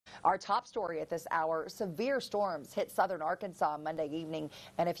Our top story at this hour, severe storms hit southern Arkansas Monday evening,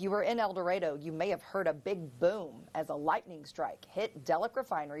 and if you were in El Dorado, you may have heard a big boom as a lightning strike hit Delek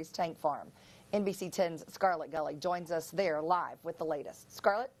Refinery's tank farm. NBC 10's Scarlett Gully joins us there live with the latest.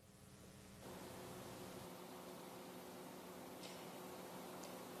 Scarlett?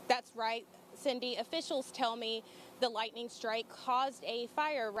 That's right, Cindy. Officials tell me the lightning strike caused a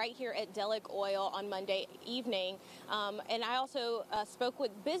fire right here at Delek Oil on Monday evening. And I also spoke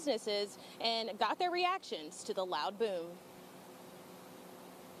with businesses and got their reactions to the loud boom.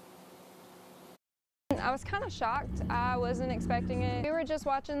 I was kind of shocked. I wasn't expecting it. We were just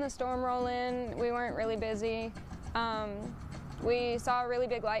watching the storm roll in. We weren't really busy. We saw a really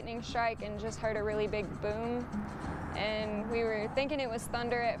big lightning strike and just heard a really big boom. And we were thinking it was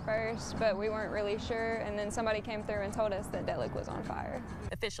thunder at first, but we weren't really sure. And then somebody came through and told us that Delek was on fire.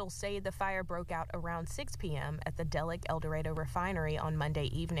 Officials say the fire broke out around 6 p.m. at the Delek El Dorado Refinery on Monday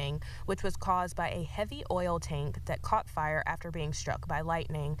evening, which was caused by a heavy oil tank that caught fire after being struck by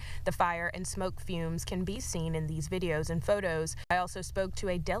lightning. The fire and smoke fumes can be seen in these videos and photos. I also spoke to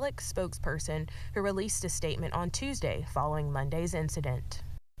a Delek spokesperson who released a statement on Tuesday following Monday's incident.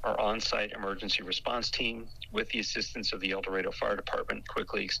 Our on-site emergency response team, with the assistance of the El Dorado Fire Department,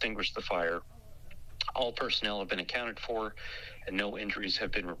 quickly extinguished the fire. All personnel have been accounted for, and no injuries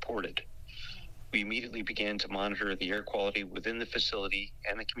have been reported. We immediately began to monitor the air quality within the facility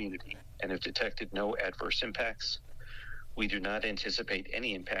and the community, and have detected no adverse impacts. We do not anticipate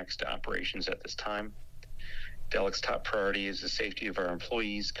any impacts to operations at this time. Delek's top priority is the safety of our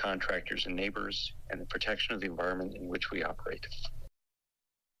employees, contractors, and neighbors, and the protection of the environment in which we operate.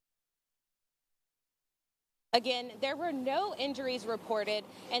 Again, there were no injuries reported,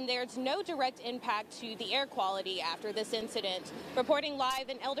 and there's no direct impact to the air quality after this incident. Reporting live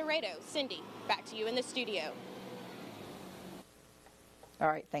in El Dorado, Cindy, back to you in the studio. All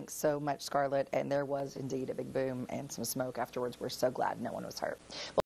right, thanks so much, Scarlett. And there was indeed a big boom and some smoke afterwards. We're so glad no one was hurt.